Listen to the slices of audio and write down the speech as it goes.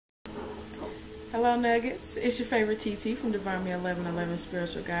Hello Nuggets, it's your favorite TT from Divine Me 1111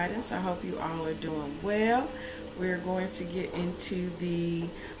 Spiritual Guidance. I hope you all are doing well. We're going to get into the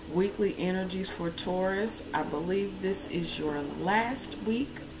weekly energies for Taurus. I believe this is your last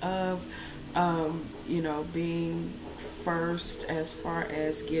week of, being first as far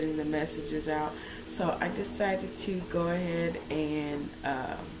as getting the messages out. So I decided to go ahead and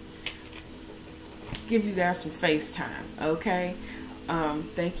give you guys some FaceTime, okay?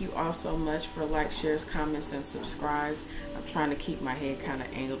 Thank you all so much for likes, shares, comments, and subscribes. I'm trying to keep my head kind of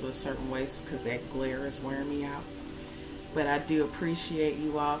angled a certain way because that glare is wearing me out. But I do appreciate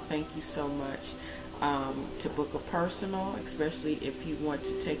you all. Thank you so much. To book a personal, especially if you want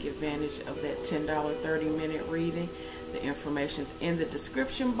to take advantage of that $10 30-minute reading. The information is in the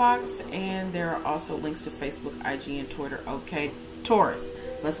description box, and there are also links to Facebook, IG, and Twitter. Okay, Taurus,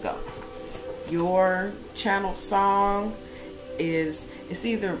 let's go. Your channel song is, it's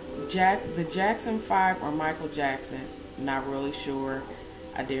either the Jackson 5 or Michael Jackson. Not really sure.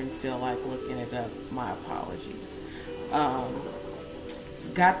 I didn't feel like looking it up. My apologies. It's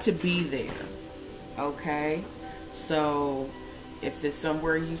got to be there. Okay, so if it's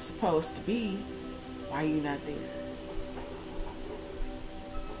somewhere you're supposed to be, why are you not there?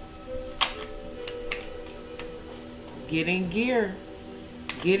 Get in gear.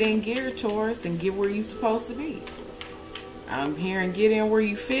 Get in gear, Taurus, and get where you're supposed to be. I'm hearing get in where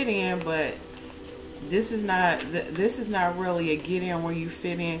you fit in, but this is not really a get in where you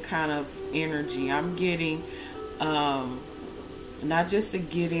fit in kind of energy. I'm getting not just to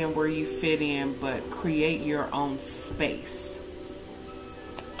get in where you fit in, but create your own space.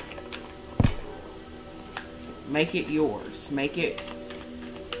 Make it yours. Make it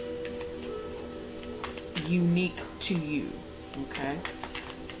unique to you. Okay,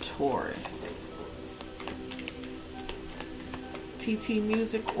 Taurus. TT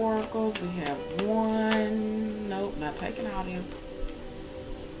Music Oracles, we have one. Nope, not taking audio.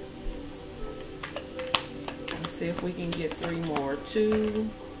 Let's see if we can get 3 more. 2,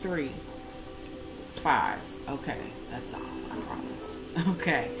 3, 5. Okay, that's all, I promise.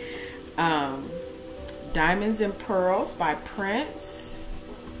 Okay. Diamonds and Pearls by Prince.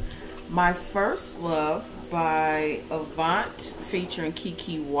 My First Love by Avant featuring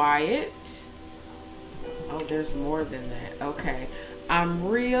Kiki Wyatt. Oh, there's more than that. Okay. I'm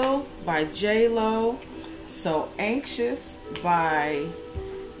Real by J-Lo. So Anxious by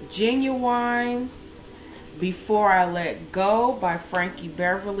Genuine. Before I Let Go by Frankie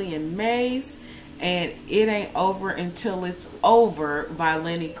Beverly and Maze. And It Ain't Over Until It's Over by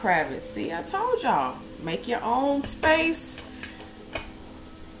Lenny Kravitz. See, I told y'all. Make your own space.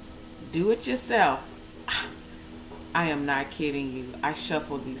 Do it yourself. I am not kidding you. I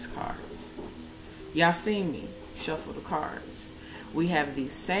shuffled these cards. Y'all see me shuffle the cards. We have the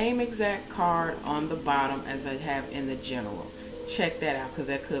same exact card on the bottom as I have in the general. Check that out, because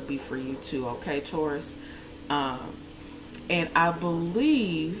that could be for you too. Okay, Taurus? And I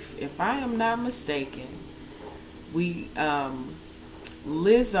believe, if I am not mistaken,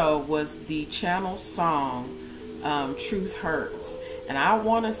 Lizzo was the channel song, Truth Hurts. And I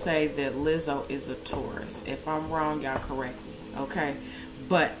want to say that Lizzo is a Taurus. If I'm wrong, y'all correct me. Okay?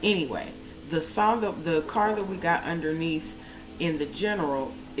 But anyway, the song, the card that we got underneath in the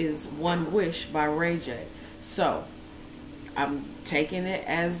general is One Wish by Ray J. So I'm taking it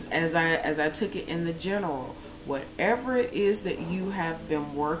as I took it in the general. Whatever it is that you have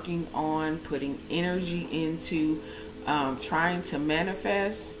been working on, putting energy into, trying to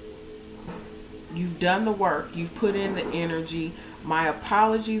manifest, you've done the work. You've put in the energy. My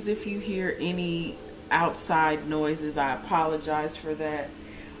apologies if you hear any outside noises. I apologize for that.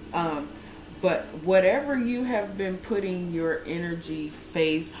 But whatever you have been putting your energy,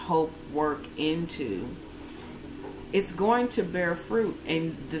 faith, hope, work into, it's going to bear fruit.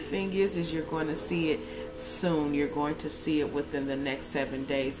 And the thing is you're going to see it soon. You're going to see it within the next 7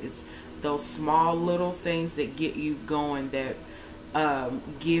 days. It's those small little things that get you going, that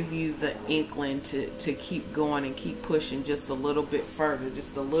give you the inkling to keep going and keep pushing just a little bit further,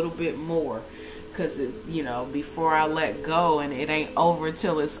 just a little bit more. Because, before I let go, and it ain't over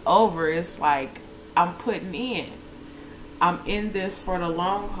till it's over, it's like I'm putting in. I'm in this for the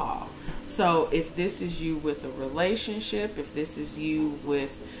long haul. So if this is you with a relationship, if this is you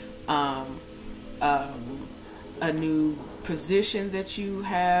with a new position that you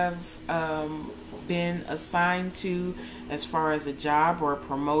have been assigned to as far as a job or a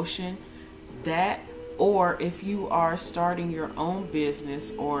promotion, that, or if you are starting your own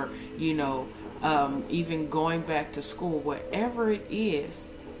business, or even going back to school, whatever it is,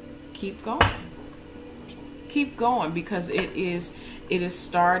 keep going. keep going, because it is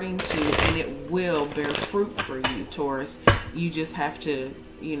starting to, and it will bear fruit for you, Taurus. You just have to,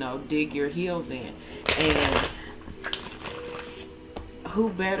 you know, dig your heels in. And who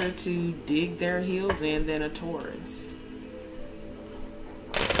better to dig their heels in than a Taurus?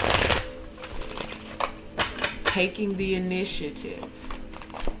 Taking the initiative.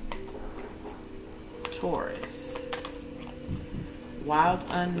 Taurus. Wild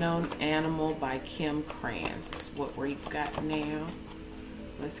Unknown Animal by Kim Krans. This is what we've got now.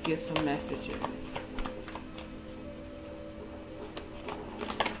 Let's get some messages.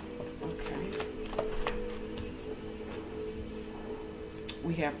 Okay.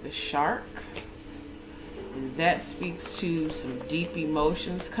 We have the shark. And that speaks to some deep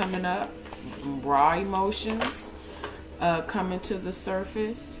emotions coming up. Some raw emotions coming to the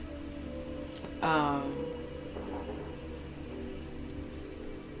surface.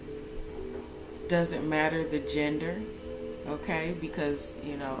 Doesn't matter the gender, okay, because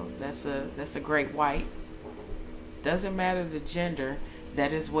you know that's a great white. Doesn't matter the gender.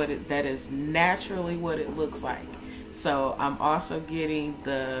 That is naturally what it looks like. So I'm also getting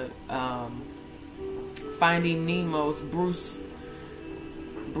the Finding Nemo's Bruce.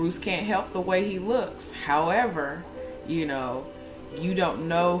 Bruce can't help the way he looks. However, you know, you don't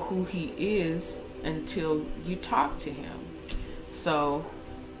know who he is until you talk to him. So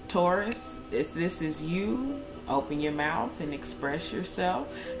Taurus, if this is you, open your mouth and express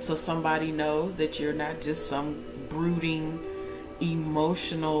yourself so somebody knows that you're not just some brooding,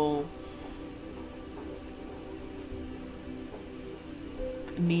 emotional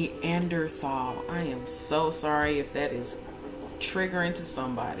Neanderthal. I am so sorry if that is triggering to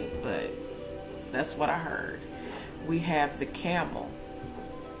somebody, but that's what I heard. We have the camel,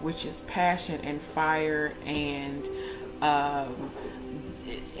 which is passion and fire, and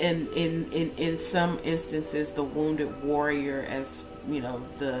in some instances the wounded warrior, as you know,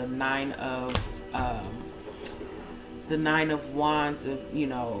 the nine of wands, of, you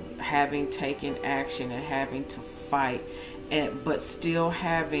know, having taken action and having to fight, but still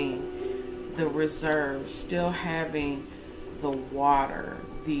having the reserve, still having the water,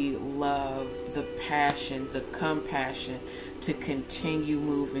 the love, the passion, the compassion to continue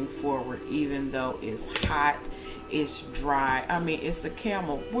moving forward, even though it's hot, it's dry. I mean, it's a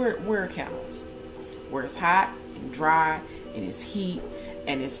camel. We're camels. Where it's hot and dry, and it's heat,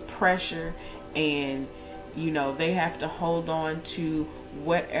 and it's pressure, and you know, they have to hold on to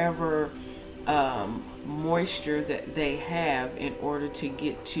whatever moisture that they have in order to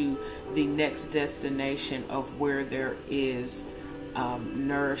get to the next destination of where there is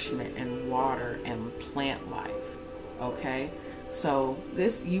nourishment and water and plant life. Okay, so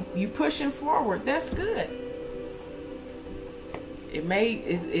this you pushing forward. That's good.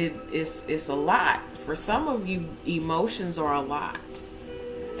 It's a lot for some of you. Emotions are a lot,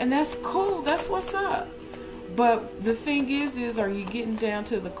 and that's cool. That's what's up. But the thing is are you getting down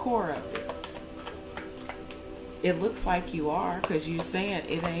to the core of it? It looks like you are, because you're saying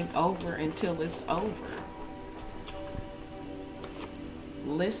it ain't over until it's over.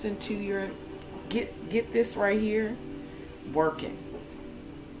 Listen to your, get this right here working.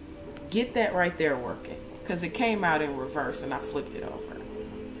 Get that right there working, because it came out in reverse and I flipped it over.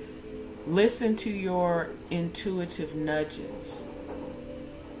 Listen to your intuitive nudges.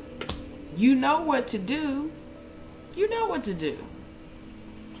 You know what to do. You know what to do.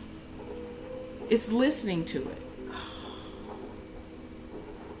 It's listening to it.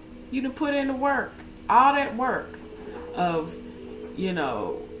 You done put in the work. All that work of, you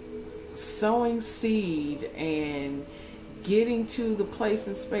know, sowing seed and getting to the place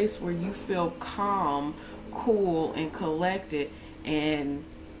and space where you feel calm, cool, and collected, and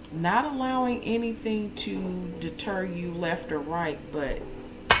not allowing anything to deter you left or right, but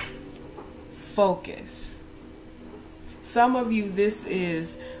focus. Some of you, this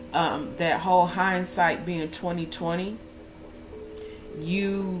is that whole hindsight being 2020.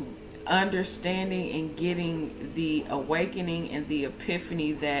 You understanding and getting the awakening and the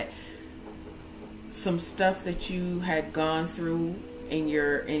epiphany that some stuff that you had gone through in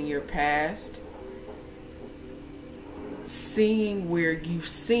your past, seeing where you've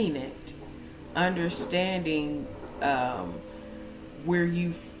seen it, understanding where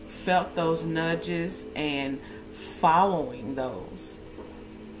you've felt those nudges and following those,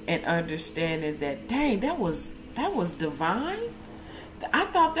 and understanding that, dang, that was divine. I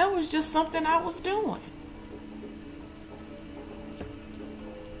thought that was just something I was doing.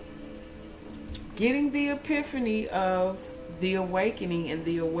 Getting the epiphany of the awakening and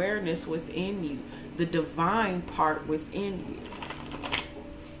the awareness within you, the divine part within you.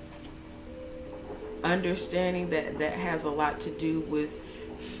 understanding that has a lot to do with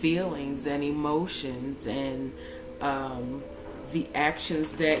feelings and emotions and the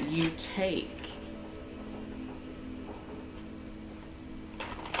actions that you take.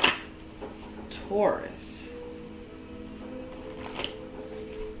 Taurus.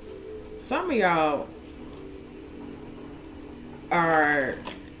 Some of y'all are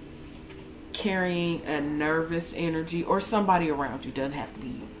carrying a nervous energy, or somebody around you, doesn't have to be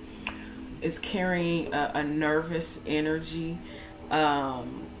you, is carrying a nervous energy, a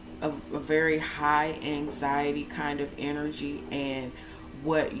very high anxiety kind of energy, and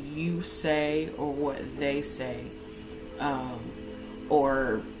what you say or what they say,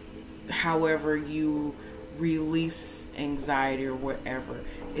 or however you release anxiety or whatever,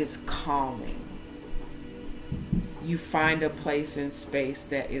 is calming. You find a place in space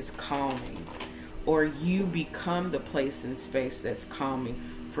that is calming, or you become the place in space that's calming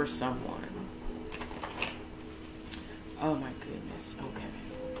for someone. Oh my goodness. Okay.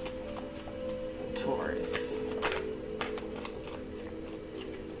 Taurus.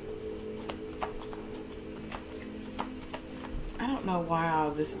 I don't know why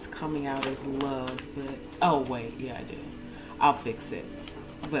all this is coming out as love, but oh wait, yeah I do. I'll fix it.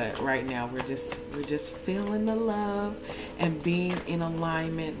 But right now we're just feeling the love and being in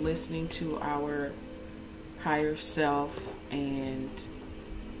alignment, listening to our higher self and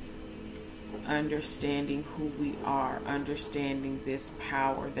understanding who we are, understanding this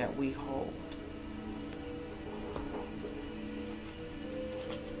power that we hold.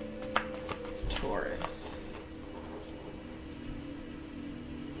 Taurus.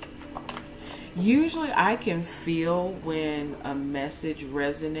 Usually I can feel when a message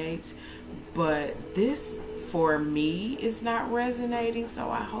resonates, but this for me is not resonating, so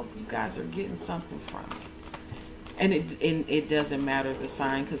I hope you guys are getting something from it. And it doesn't matter the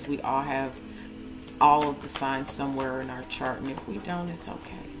sign, because we all have all of the signs somewhere in our chart, and if we don't, it's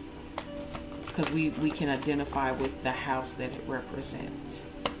okay, because we can identify with the house that it represents.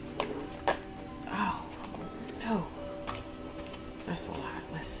 Oh no, that's a lot.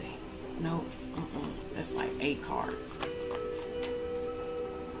 Let's see. Nope. That's like 8 cards.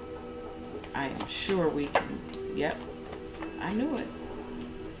 I am sure we can. Yep, I knew it.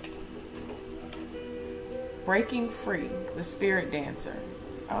 Breaking free, the spirit dancer.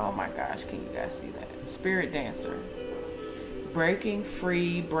 Oh my gosh, can you guys see that? Spirit dancer. Breaking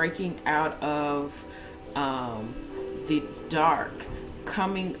free, breaking out of the dark,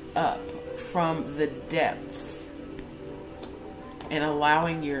 coming up from the depths, and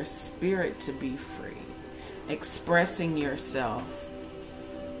allowing your spirit to be free, expressing yourself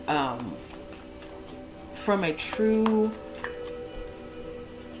from a true,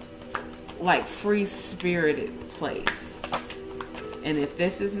 like, free-spirited place. And if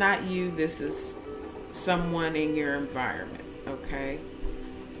this is not you, this is someone in your environment, okay?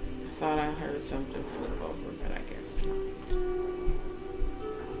 I thought I heard something flip over, but I guess not.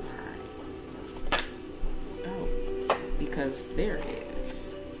 Alright. Oh, because there it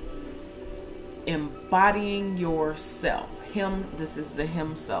is. Embodying yourself. This is the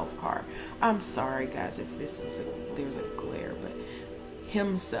himself card. I'm sorry guys if this is there's a glare, but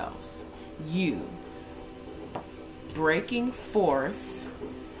himself. You. Breaking forth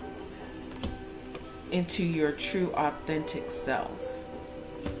into your true authentic self.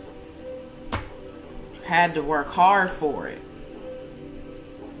 Had to work hard for it.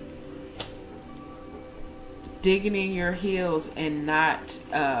 Digging in your heels and not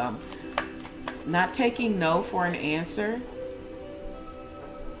taking no for an answer.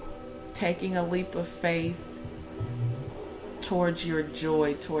 Taking a leap of faith towards your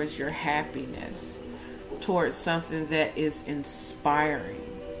joy, towards your happiness, towards something that is inspiring.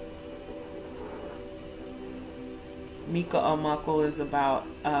 Mika Omako is about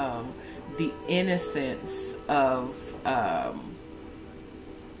the innocence of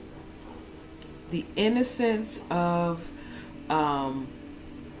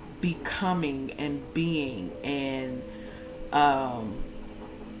becoming and being, and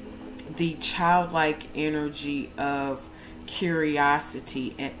the childlike energy of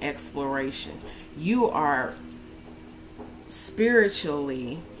curiosity and exploration. You are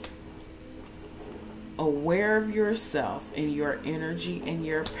spiritually aware of yourself and your energy and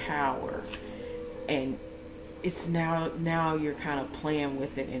your power, and it's now you're kind of playing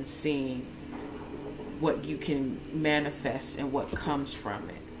with it and seeing what you can manifest and what comes from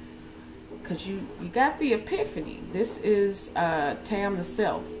it, because you got the epiphany. This is Tam the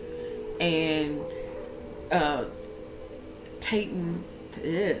Self and Tatan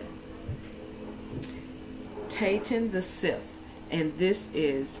the Sith, and this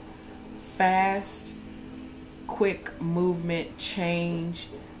is fast, quick movement, change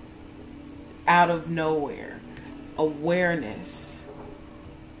out of nowhere. Awareness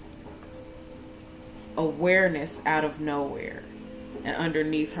out of nowhere. And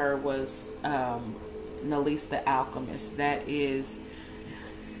underneath her was Nalise the Alchemist. That is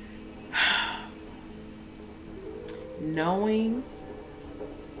knowing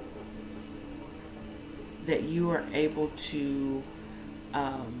that you are able to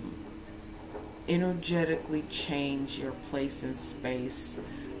energetically change your place in space,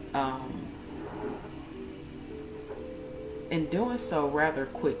 and doing so rather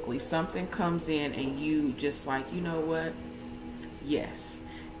quickly. Something comes in and you just like, you know what? Yes.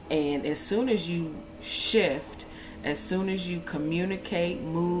 And as soon as you shift, as soon as you communicate,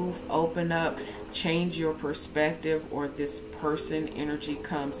 move, open up, change your perspective, or this person energy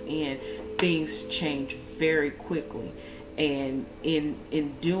comes in, things change very quickly. And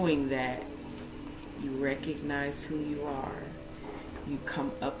in doing that, you recognize who you are. You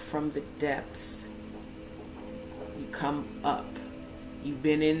come up from the depths. You come up. You've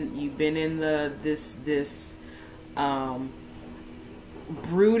been in this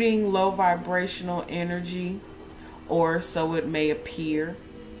brooding, low vibrational energy, or so it may appear,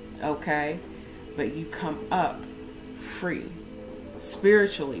 okay? But you come up free,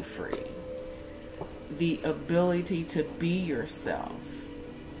 spiritually free. The ability to be yourself.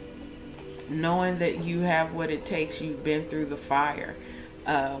 Knowing that you have what it takes. You've been through the fire.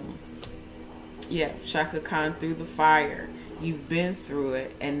 Yeah, Shaka Khan, through the fire. You've been through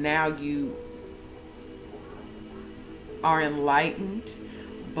it, and now you are enlightened,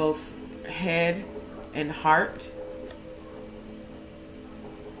 both head and heart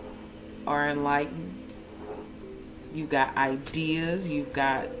are enlightened. You got ideas. You've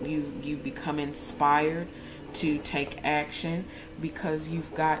become inspired to take action because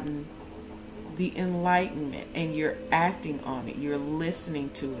you've gotten the enlightenment and you're acting on it. You're listening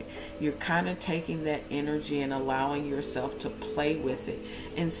to it. You're kind of taking that energy and allowing yourself to play with it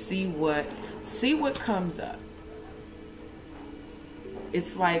and see what comes up.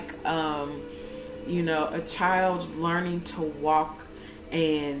 It's like, you know, a child learning to walk,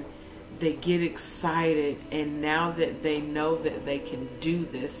 and they get excited, and now that they know that they can do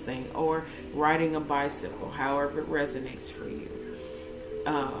this thing, or riding a bicycle, however it resonates for you.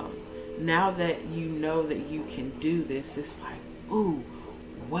 Now that you know that you can do this, it's like, ooh,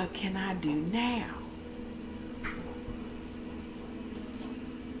 what can I do now?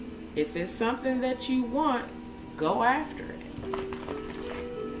 If it's something that you want, go after it.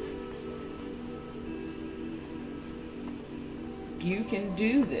 You can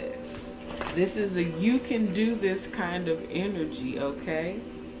do this. This is a you can do this kind of energy, okay?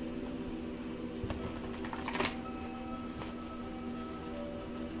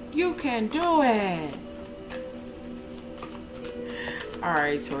 You can do it. All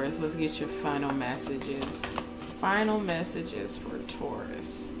right, Taurus, let's get your final messages. Final messages for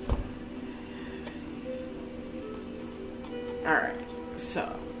Taurus. All right,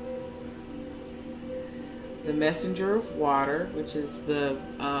 so the Messenger of Water, which is the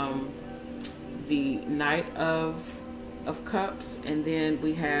Knight of Cups, and then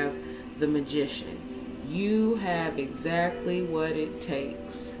we have the Magician. You have exactly what it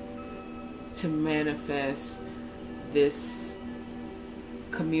takes to manifest this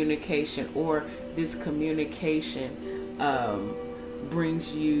communication, or this communication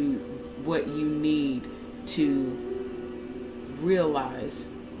brings you what you need to realize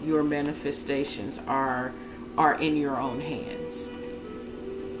your manifestations are in your own hands.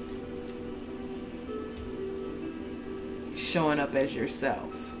 Showing up as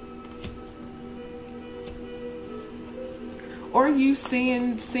yourself. Or you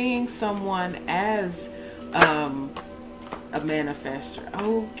seeing someone as a manifester.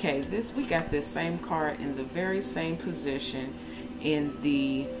 Okay, we got this same card in the very same position in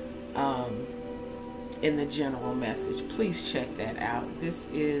the general message. Please check that out. This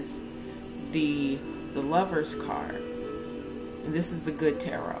is the Lover's card, and this is the Good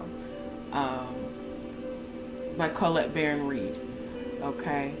Tarot by Colette Baron-Reid.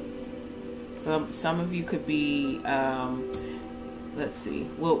 Okay, so some of you could be let's see,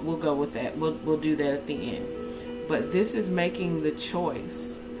 we'll go with that. We'll do that at the end. But this is making the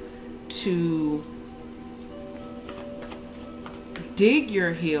choice to dig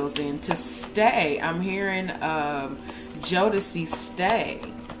your heels in, to stay. I'm hearing Jodeci, stay.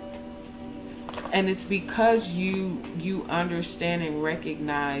 And it's because you understand and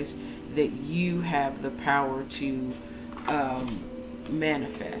recognize that you have the power to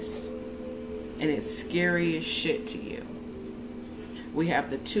manifest. And it's scary as shit to you. We have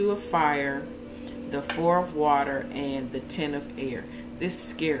the 2 of fire, the 4 of water, and the 10 of air. This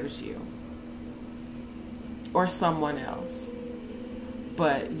scares you. Or someone else.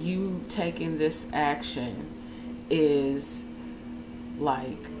 But you taking this action is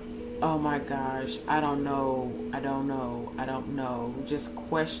like, oh my gosh, I don't know. Just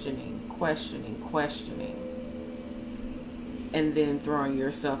questioning. And then throwing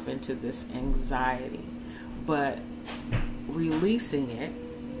yourself into this anxiety. But releasing it,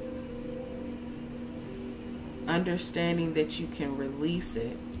 understanding that you can release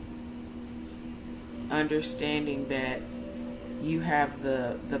it, understanding that you have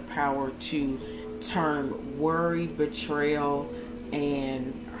the power to turn worry, betrayal,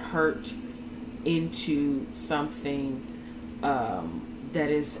 and hurt into something that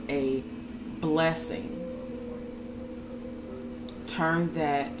is a blessing. Turn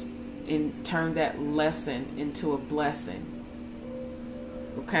that lesson into a blessing.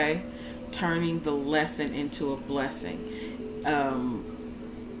 Okay? Turning the lesson into a blessing.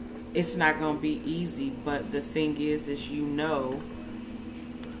 It's not going to be easy, but the thing is you know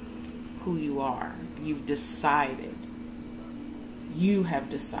who you are. You've decided. You have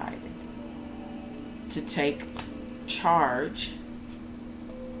decided to take charge,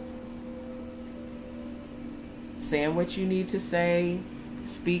 saying what you need to say,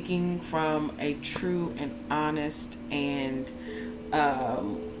 speaking from a true and honest and a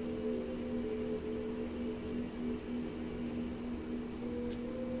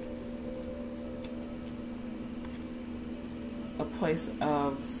place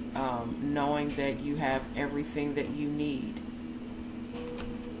of knowing that you have everything that you need.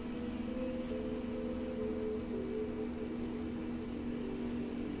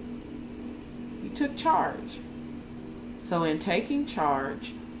 You took charge. So in taking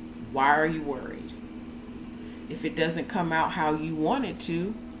charge, why are you worried? If it doesn't come out how you want it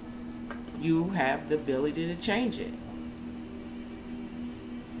to, you have the ability to change it.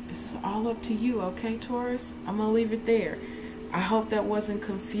 This is all up to you, okay, Taurus? I'm going to leave it there. I hope that wasn't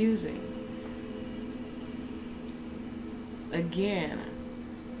confusing. Again,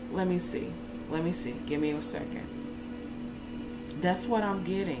 let me see. Give me a second. That's what I'm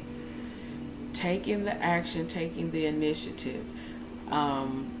getting. Taking the action, taking the initiative.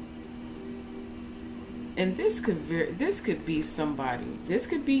 And this could be somebody. This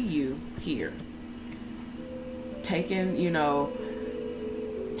could be you here. Taking the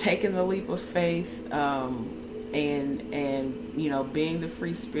leap of faith, and being the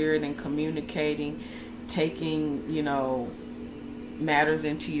free spirit and communicating, taking, matters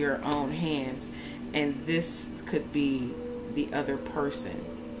into your own hands. And this could be the other person.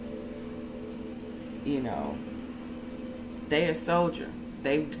 They a soldier.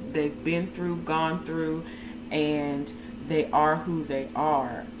 They've been through, gone through, and they are who they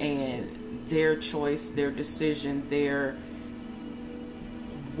are. And their choice, their decision, their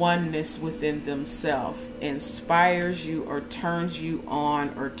oneness within themselves inspires you or turns you on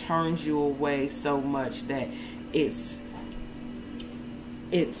or turns you away so much that it's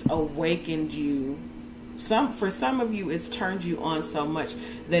awakened you. For some of you, it's turned you on so much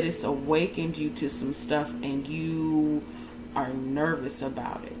that it's awakened you to some stuff and you are nervous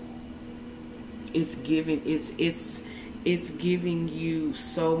about it. It's giving you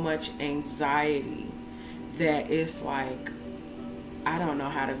so much anxiety that it's like, I don't know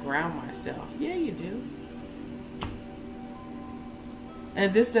how to ground myself. Yeah, you do.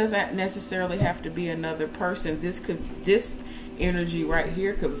 And this doesn't necessarily have to be another person. This energy right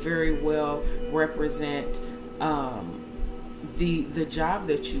here could very well represent the job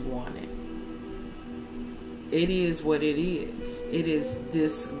that you wanted. It is what it is. It is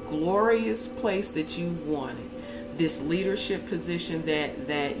this glorious place that you've wanted, this leadership position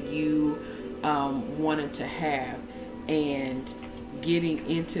that you wanted to have, and getting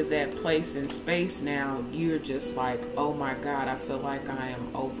into that place and space now, you're just like, oh my God, I feel like I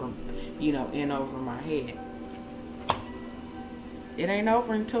am over, in over my head. It ain't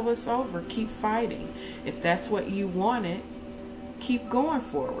over until it's over. Keep fighting. If that's what you wanted, keep going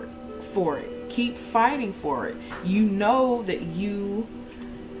forward for it. Keep fighting for it. You know that you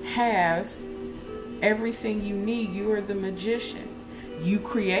have everything you need. You are the magician. You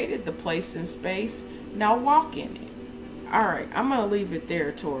created the place and space. Now walk in it. All right, I'm going to leave it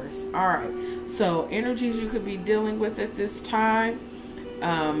there, Taurus. All right, so energies you could be dealing with at this time,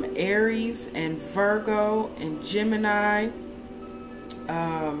 Aries and Virgo and Gemini,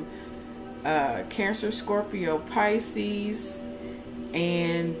 Cancer, Scorpio, Pisces,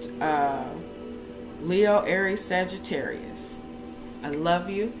 and Leo, Aries, Sagittarius. I love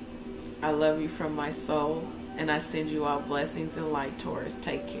you. I love you from my soul, And I send you all blessings and light, Taurus.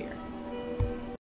 Take care.